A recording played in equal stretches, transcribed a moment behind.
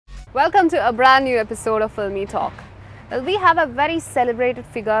Welcome to a brand new episode of Filmi Talk. Well, we have a very celebrated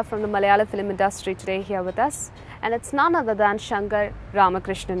figure from the Malayalam film industry today here with us, and it's none other than Shankar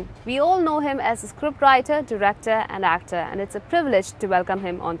Ramakrishnan. We all know him as a scriptwriter, director and actor, and it's a privilege to welcome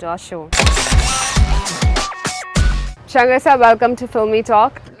him onto our show. Shankar sir, welcome to Filmi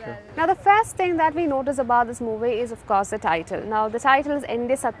Talk. Now the first thing that we notice about this movie is of course the title. Now the title is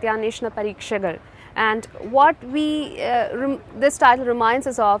Ende Satyaneshna Parikshagal, and what this title reminds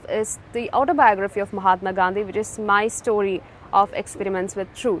us of is the autobiography of Mahatma Gandhi, which is my story of experiments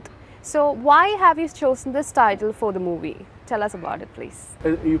with truth. So why have you chosen this title for the movie? Tell us about it, please.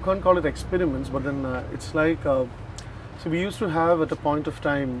 You can't call it experiments, but then it's like, so we used to have at a point of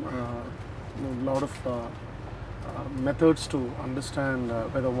time a lot of methods to understand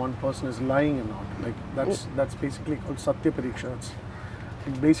whether one person is lying or not. Like that's basically called Satya Pariksha.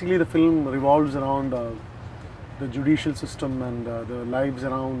 Basically, the film revolves around the judicial system and the lives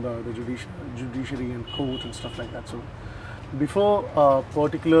around the judiciary and court and stuff like that. So, before a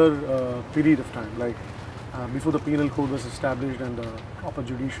particular period of time, like before the penal code was established and the proper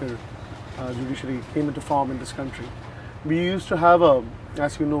judiciary came into form in this country, we used to have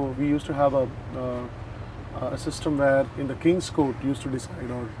as you know, we used to have a system where in the King's Court used to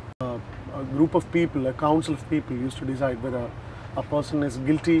decide, or a group of people, a council of people used to decide whether a person is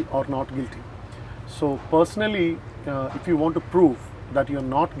guilty or not guilty. So personally, if you want to prove that you are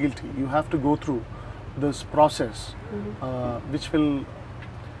not guilty, you have to go through this process, which will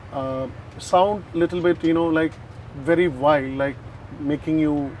sound little bit, like very wild, like making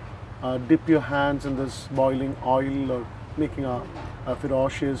you dip your hands in this boiling oil, or making a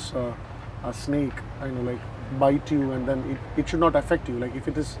ferocious a snake, like bite you, and then it should not affect you. Like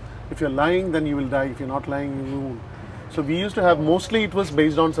if you're lying, then you will die. If you're not lying, you won't. So we used to have, mostly it was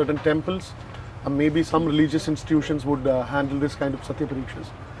based on certain temples, maybe some religious institutions would handle this kind of Satya Parikshas.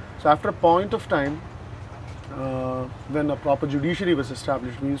 So after a point of time, when a proper judiciary was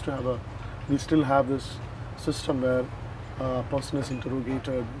established, we still have this system where a person is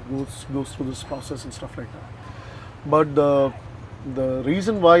interrogated, goes through this process and stuff like that. But the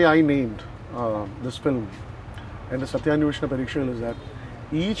reason why I named this film and the Satyaneshna Parikshagal is that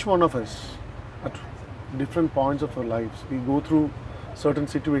each one of us at different points of our lives, we go through certain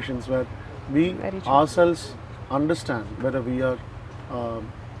situations where we ourselves understand whether we are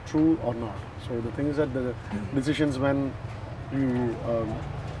true or not. So the thing is that the decisions when you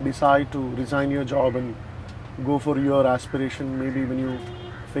decide to resign your job and go for your aspiration, maybe when you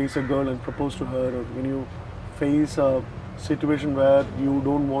face a girl and propose to her, or when you face a situation where you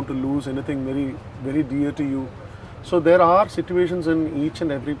don't want to lose anything very, very dear to you. So there are situations in each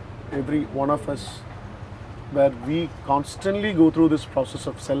and every one of us where we constantly go through this process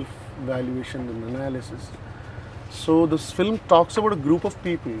of self-evaluation and analysis. So this film talks about a group of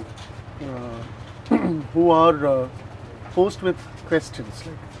people who are posed with questions,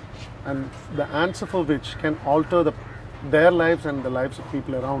 and the answer for which can alter their lives and the lives of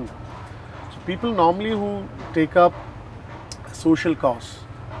people around them. So people normally who take up social cause,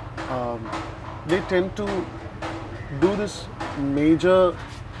 they tend to do this major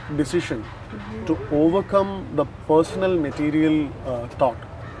decision to overcome the personal material thought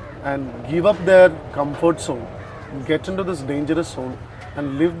and give up their comfort zone, get into this dangerous zone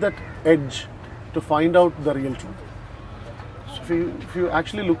and live that edge to find out the real truth. So if you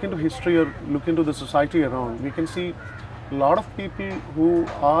actually look into history or look into the society around, we can see a lot of people who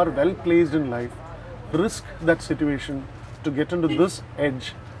are well placed in life risk that situation to get into this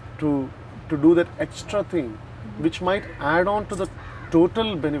edge, to do that extra thing which might add on to the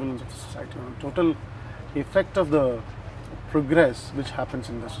total benevolence of the society, total effect of the progress which happens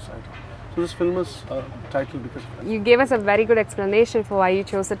in the society. So this film is titled because of that. You gave us a very good explanation for why you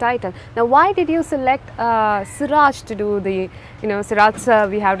chose the title. Now why did you select Suraj to do the, Suraj sir,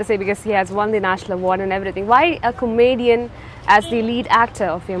 we have to say, because he has won the national award and everything. Why a comedian as the lead actor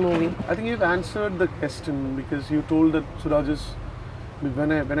of your movie? I think you've answered the question, because you told that Suraj is,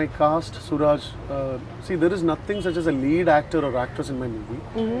 when I cast Suraj, see, there is nothing such as a lead actor or actress in my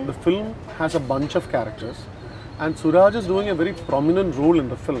movie. The film has a bunch of characters and Suraj is doing a very prominent role in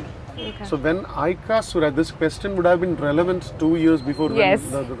the film. Okay. So when I cast Suraj, this question would have been relevant 2 years before when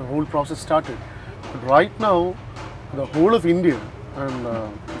the whole process started. But right now, the whole of India,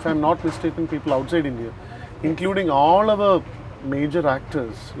 and if I'm not mistaken, people outside India, including all our major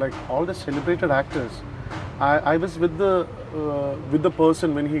actors, like all the celebrated actors, I was with the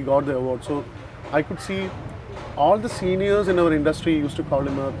person when he got the award, so I could see all the seniors in our industry used to call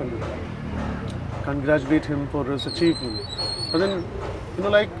him up and congratulate him for his achievement. But then,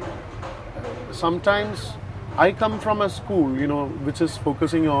 like sometimes I come from a school, you know, which is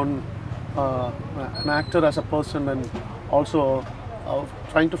focusing on an actor as a person, and also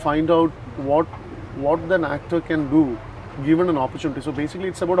trying to find out what an actor can do given an opportunity. So basically,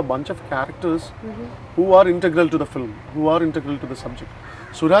 it's about a bunch of characters who are integral to the film, who are integral to the subject.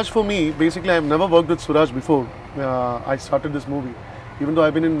 Suraj, for me, basically, I've never worked with Suraj before I started this movie, even though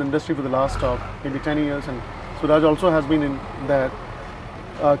I've been in the industry for the last maybe 10 years, and Suraj also has been in there.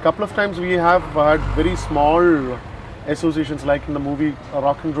 A couple of times we have had very small associations, like in the movie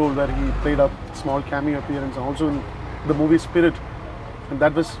Rock and Roll, where he played a small cameo appearance, also in the movie Spirit, and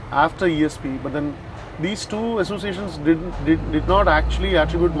that was after ESP. But then these two associations did not actually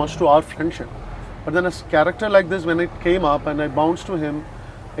attribute much to our friendship. But then a character like this, when it came up and I bounced to him,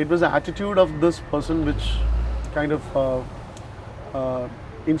 it was the attitude of this person which kind of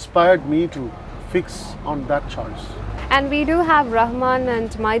inspired me to fix on that choice. And we do have Rahman and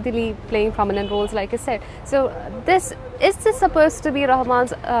Maithili playing prominent roles, like I said. So is this supposed to be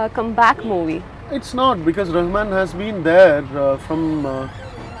Rahman's comeback movie? It's not, because Rahman has been there for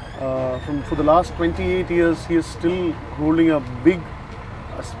the last 28 years. He is still holding a big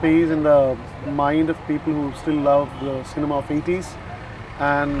space in the mind of people who still love the cinema of 80s.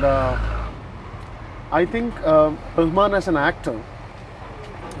 And I think Rahman as an actor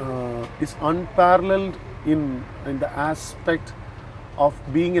is unparalleled in the aspect of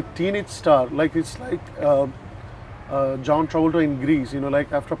being a teenage star. Like it's like John Travolta in Grease, you know,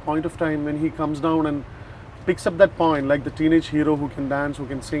 like after a point of time when he comes down and picks up that point, like the teenage hero who can dance, who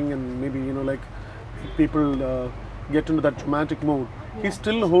can sing, and maybe, you know, like people get into that romantic mode. Yeah. He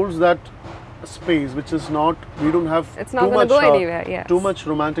still holds that space, which is not, we don't have it's not going to go anywhere. Yes. Too much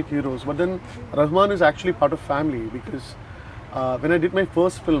romantic heroes. But then Rahman is actually part of family, because when I did my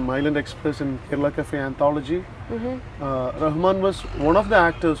first film, Island Express in Kerala Cafe Anthology, Rahman was one of the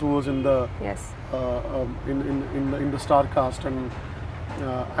actors who was in the in the star cast, and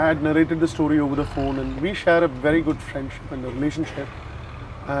I had narrated the story over the phone, and we share a very good friendship and a relationship.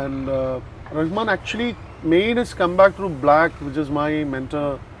 And Rahman actually made his comeback through Black, which is my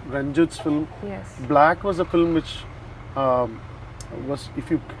mentor Ranjit's film. Yes. Black was a film which was,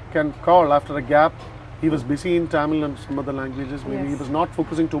 if you can call, after a gap. He was busy in Tamil and some other languages. Maybe he was not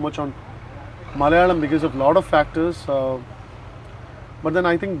focusing too much on Malayalam because of a lot of factors. But then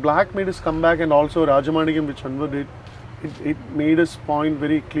I think Black made his comeback, and also Rajamanigam, which Anwar did, it made his point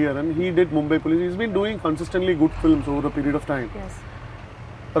very clear. And he did Mumbai Police. He's been doing consistently good films over a period of time. Yes.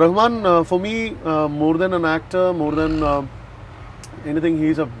 Rahman, for me, more than an actor, more than anything,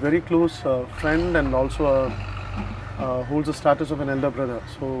 he's a very close friend, and also holds the status of an elder brother.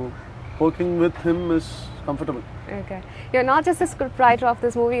 So working with him is comfortable. Okay. You're not just the scriptwriter of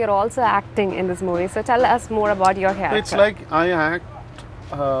this movie, you're also acting in this movie. So tell us more about your character. It's like I act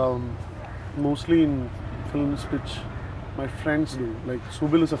mostly in films which my friends do. Like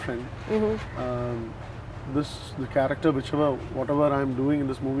Subil is a friend. The character, whatever I'm doing in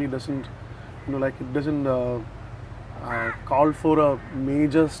this movie doesn't, you know, like it doesn't call for a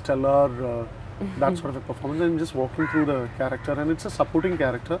major stellar that sort of a performance. I'm just walking through the character, and it's a supporting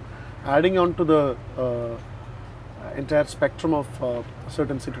character, adding on to the entire spectrum of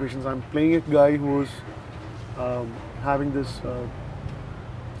certain situations. I'm playing a guy who is having this,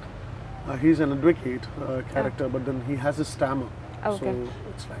 he's an advocate character, but then he has a stammer. Okay. So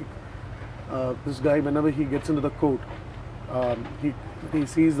it's like this guy, whenever he gets into the court, he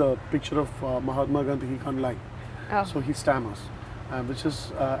sees the picture of Mahatma Gandhi, he can't lie. So he stammers, which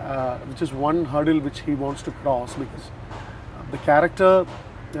is one hurdle which he wants to cross, because the character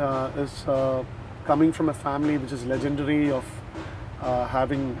is coming from a family which is legendary of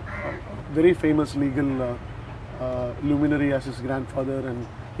having a very famous legal luminary as his grandfather, and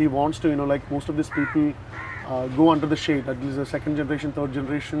he wants to, you know, like most of these people go under the shade, at least the second generation, third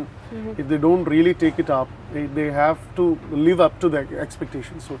generation. If they don't really take it up, they have to live up to the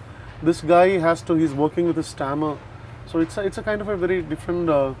expectations. So this guy he's working with a stammer. So it's a kind of a very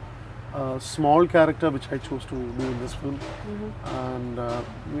different small character which I chose to do in this film. And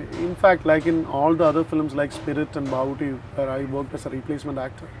in fact, like in all the other films like Spirit and Bahuti, where I worked as a replacement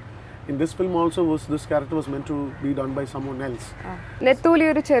actor, in this film also this character was meant to be done by someone else.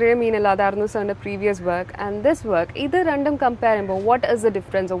 Nettuli oru cheriya meenallatharnu sir previous work and this work, either random comparable, what is the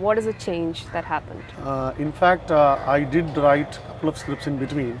difference or what is the change that happened? In fact, I did write a couple of scripts in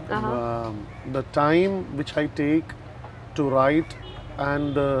between. The time which I take to write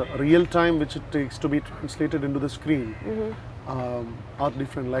and the real time which it takes to be translated into the screen are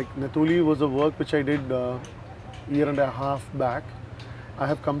different. Like Nettuli was a work which I did a year and a half back. I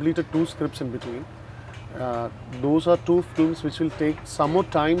have completed 2 scripts in between. Those are 2 films which will take some more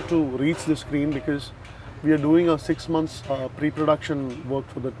time to reach the screen, because we are doing a 6 months pre-production work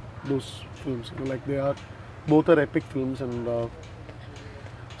for those films. Like both are epic films, and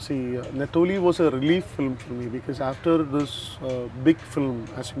Netoli was a relief film for me, because after this big film,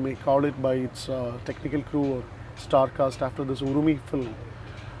 as you may call it by its technical crew or star cast, after this Urumi film,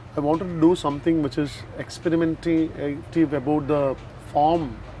 I wanted to do something which is experimentative about the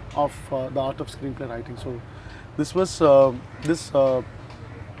form of the art of screenplay writing. So this was this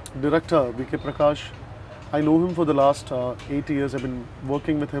director V.K. Prakash. I know him for the last 8 years. I've been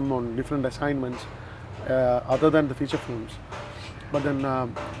working with him on different assignments other than the feature films. But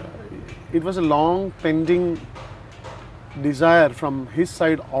then it was a long pending desire from his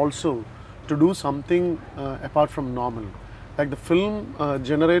side also to do something apart from normal. Like the film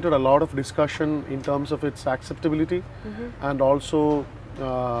generated a lot of discussion in terms of its acceptability, and also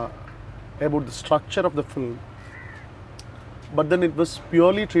about the structure of the film. But then it was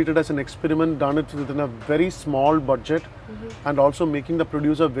purely treated as an experiment, done it within a very small budget, and also making the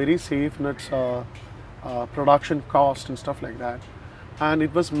producer very safe in its production cost and stuff like that. And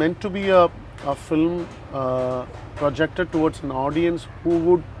it was meant to be a film projected towards an audience who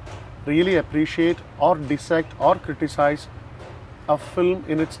would really appreciate or dissect or criticize a film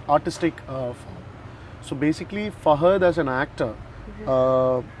in its artistic form. So basically, Fahad as an actor,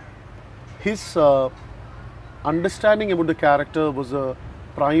 his understanding about the character was a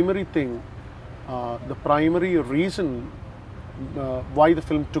primary thing, the primary reason why the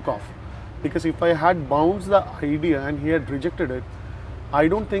film took off. Because if I had bounced the idea and he had rejected it, I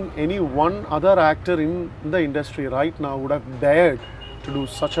don't think any one other actor in the industry right now would have dared to do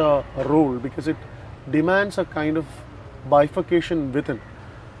such a role, because it demands a kind of bifurcation within.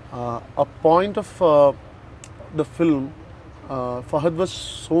 A point of the film, Fahad was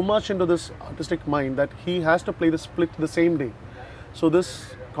so much into this artistic mind that he has to play the split the same day. So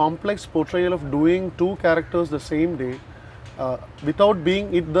this complex portrayal of doing two characters the same day, without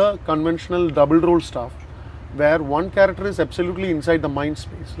being it the conventional double role stuff, where one character is absolutely inside the mind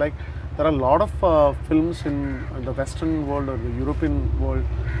space. Like there are a lot of films in the Western world or the European world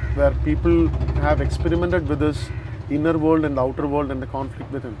where people have experimented with this inner world and the outer world and the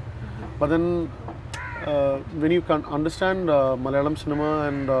conflict within. But then when you can understand Malayalam cinema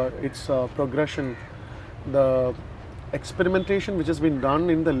and its progression, the experimentation which has been done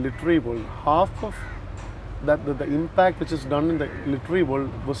in the literary world, half of that the impact which is done in the literary world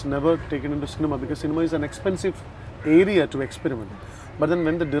was never taken into cinema, because cinema is an expensive area to experiment. But then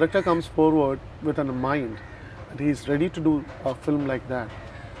when the director comes forward with a mind and he is ready to do a film like that,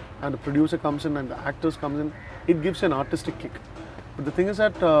 and the producer comes in and the actors comes in, it gives an artistic kick. But the thing is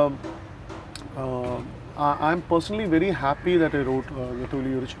that I'm personally very happy that I wrote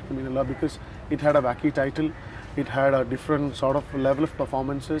Netoli Urichikaminalla, because it had a wacky title, it had a different sort of level of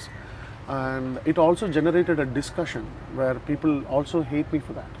performances, and it also generated a discussion where people also hate me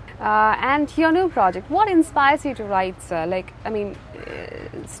for that. And your new project, what inspires you to write, sir? Like, I mean,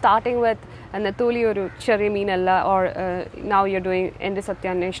 starting with Netoli Urichikaminalla, or now you're doing Ende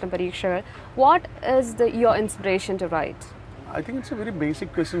Satyaneshna Parikshagal, what is your inspiration to write? I think it's a very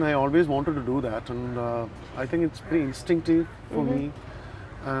basic question. I always wanted to do that, and I think it's very instinctive for me.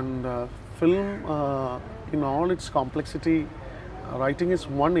 And film, in all its complexity, writing is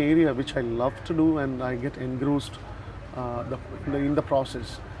one area which I love to do, and I get engrossed in the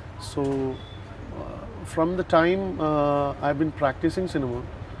process. So from the time I've been practicing cinema,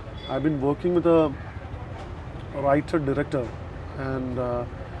 I've been working with a writer-director, and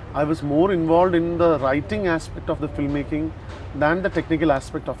I was more involved in the writing aspect of the filmmaking than the technical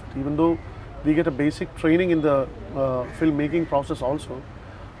aspect of it. Even though we get a basic training in the filmmaking process also,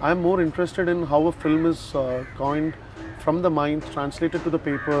 I'm more interested in how a film is coined from the mind, translated to the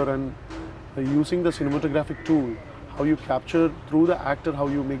paper, and using the cinematographic tool, how you capture through the actor, how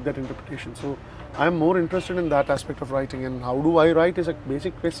you make that interpretation. So I'm more interested in that aspect of writing, and how do I write is a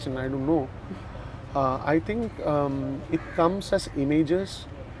basic question, I don't know. I think it comes as images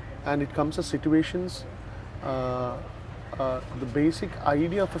and it comes as situations. The basic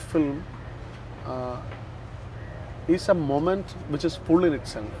idea of a film is a moment which is full in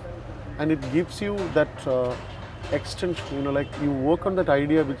itself, and it gives you that extension, like you work on that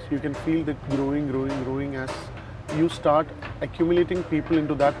idea, which you can feel that growing as you start accumulating people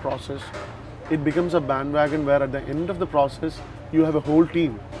into that process. It becomes a bandwagon where at the end of the process you have a whole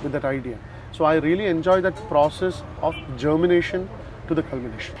team with that idea. So I really enjoy that process of germination to the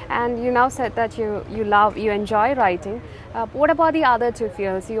culmination. And you now said that you enjoy writing. What about the other two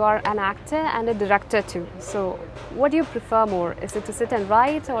fields? You are an actor and a director too. So what do you prefer more? Is it to sit and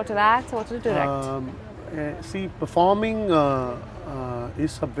write, or to act, or to direct? See, performing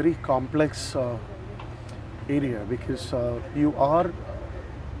is a very complex area because you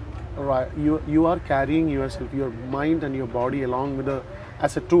are carrying yourself, your mind and your body along with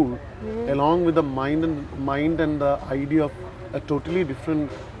as a tool, along with the mind and the idea of a totally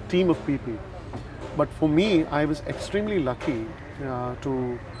different team of people. But for me, I was extremely lucky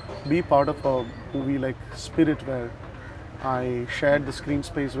to be part of a movie like Spirit, where I shared the screen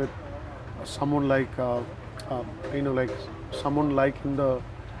space with someone like like someone like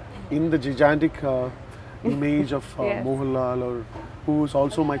in the gigantic image of Yes. Mohanlal, or who is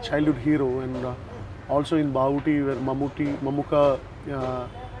also my childhood hero, and also in Bauti, where Mamuka,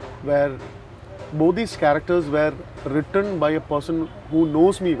 where both these characters were written by a person who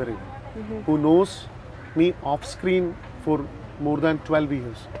knows me very well, who knows me off screen for more than 12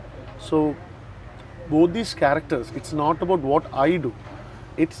 years. So both these characters, it's not about what I do,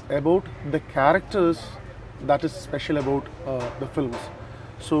 it's about the characters that is special about the films.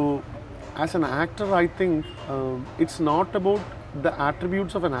 So as an actor, I think it's not about the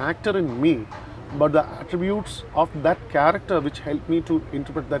attributes of an actor in me, but the attributes of that character which help me to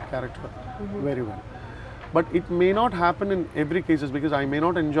interpret that character very well. But it may not happen in every cases, because I may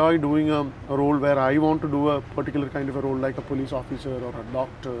not enjoy doing a role where I want to do a particular kind of a role, like a police officer or a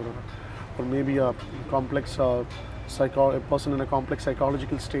doctor, or maybe a complex a person in a complex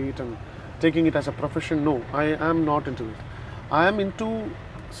psychological state and taking it as a profession. No, I am not into it. I am into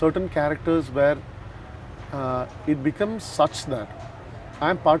certain characters where it becomes such that I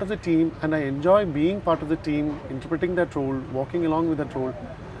am part of the team and I enjoy being part of the team, interpreting that role, walking along with that role,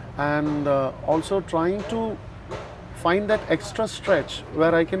 and also trying to find that extra stretch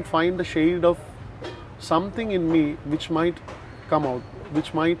where I can find the shade of something in me which might come out,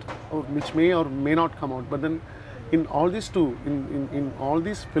 which may or may not come out. But then in all these in all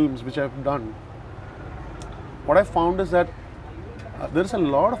these films which I have done, what I found is that there is a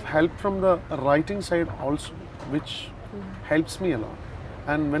lot of help from the writing side also, which helps me a lot.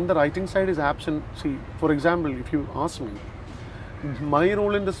 And when the writing side is absent, see, for example, if you ask me, my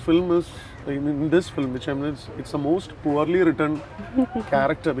role in this film is, in this film which I'm in, it's the most poorly written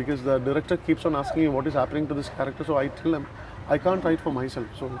character, because the director keeps on asking me what is happening to this character. So I tell him I can't write for myself.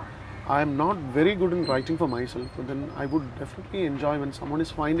 So I am not very good in writing for myself. But then I would definitely enjoy when someone is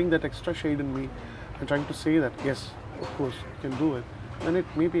finding that extra shade in me and trying to say that yes, of course, you can do it. Then it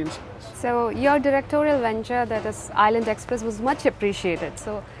may be inspired. So your directorial venture, that is Island Express, was much appreciated.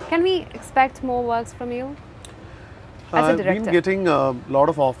 So can we expect more works from you as a director? I've been getting a lot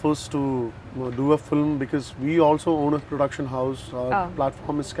of offers to do a film, because we also own a production house. Our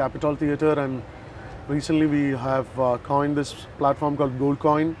platform is Capital Theatre, and recently we have coined this platform called Gold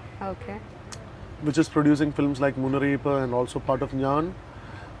Coin, which is producing films like Munarepa and also part of Nyan.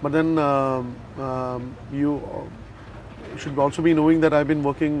 But then you should also be knowing that I've been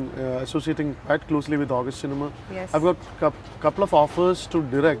working, associating quite closely with August Cinema. Yes. I've got a couple of offers to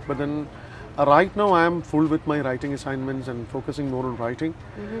direct, but then right now I am full with my writing assignments and focusing more on writing,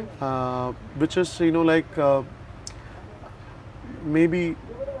 which is,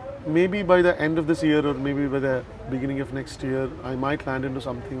 maybe by the end of this year, or maybe by the beginning of next year, I might land into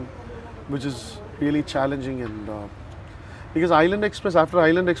something which is really challenging. And because Island Express, after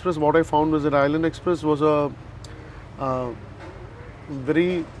Island Express, what I found was that Island Express was a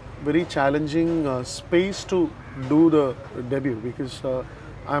very, very challenging space to do the debut, because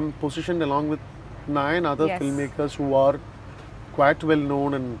I'm positioned along with 9 other filmmakers who are quite well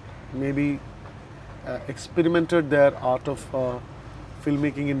known and maybe experimented their art of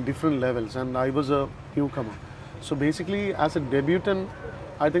filmmaking in different levels, and I was a newcomer. So basically, as a debutant,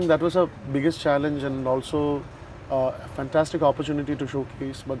 I think that was a biggest challenge, and also a fantastic opportunity to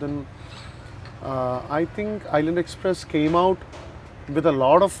showcase. But then I think Island Express came out with a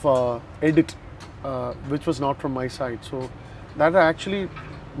lot of edit, which was not from my side. So that actually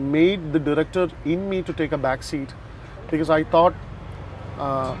made the director in me to take a back seat, because I thought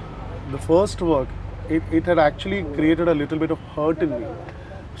the first work, it had actually created a little bit of hurt in me.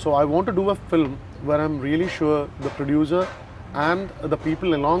 So I want to do a film where I'm really sure the producer and the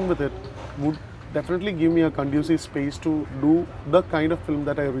people along with it would definitely give me a conducive space to do the kind of film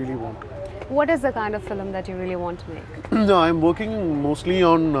that I really want. What is the kind of film that you really want to make? No, I'm working mostly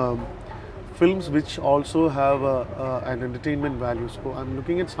on films which also have an entertainment value. So I'm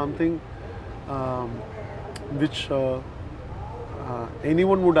looking at something which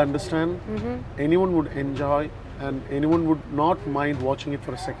anyone would understand, anyone would enjoy, and anyone would not mind watching it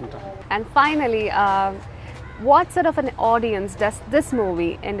for a second time. And finally, what sort of an audience does this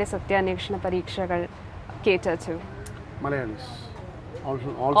movie, Ende Satyanekshana Parikshagal, cater to? Malayalis. All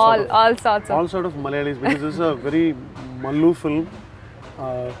sorts of Malayalis, because this is a very Mallu film.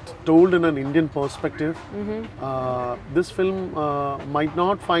 told in an Indian perspective. This film might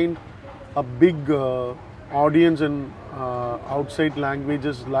not find a big audience in outside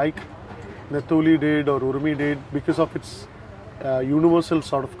languages like Nethuli did or Urmi did because of its universal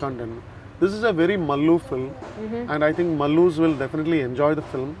sort of content. This is a very Mallu film, and I think Mallus will definitely enjoy the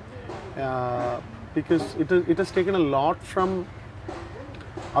film because it has taken a lot from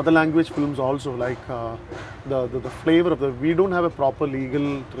other language films also, like the flavor of the. We don't have a proper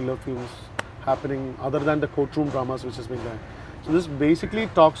legal thriller films happening other than the courtroom dramas which has been there. So this basically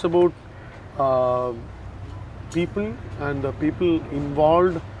talks about people and the people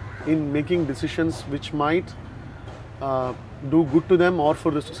involved in making decisions which might do good to them or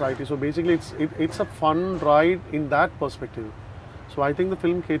for the society. So basically it's a fun ride in that perspective. So I think the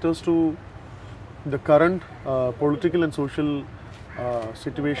film caters to the current political and social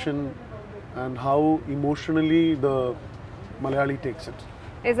situation and how emotionally the Malayali takes it.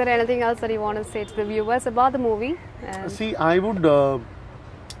 Is there anything else that you want to say to the viewers about the movie? See, I would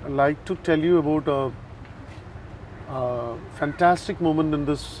like to tell you about a fantastic moment in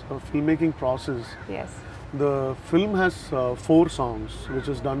this filmmaking process. Yes. The film has 4 songs, which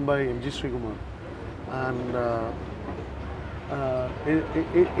is done by M.G. Srikumar, and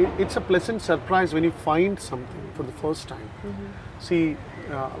it's a pleasant surprise when you find something for the first time. See,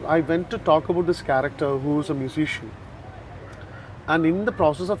 I went to talk about this character who is a musician, and in the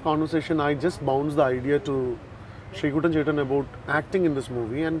process of conversation, I just bounced the idea to Shrikutan Chetan about acting in this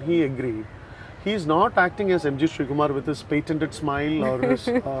movie, and he agreed. He is not acting as M.G. Srikumar with his patented smile or his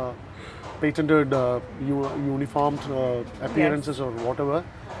patented uniformed appearances or whatever.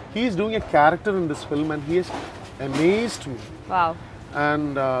 He is doing a character in this film, and he has amazed me. Wow.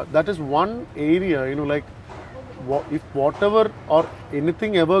 And that is one area, you know, like if whatever or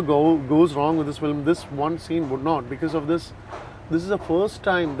anything ever goes wrong with this film, this one scene would not. Because of this, this is the first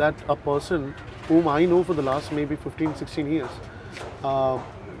time that a person whom I know for the last maybe 15-16 years,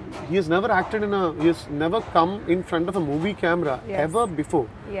 he has never acted he has never come in front of a movie camera ever before.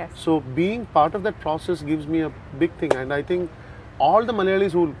 Yes. So being part of that process gives me a big thing, and I think all the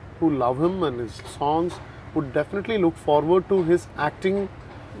Malayalis who love him and his songs would definitely look forward to his acting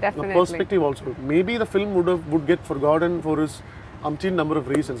perspective also. Maybe the film would get forgotten for his umpteen number of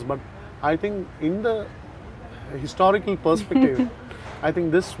reasons, but I think in the historical perspective, I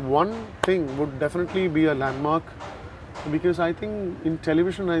think this one thing would definitely be a landmark, because I think in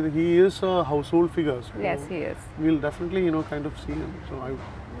television he is a household figure. So yes, he is. We'll definitely kind of see him. So I'm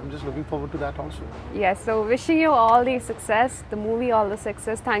just looking forward to that also. Yes, so wishing you all the success, the movie all the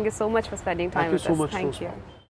success. Thank you so much for spending time with us. Thank you so much. Thank you.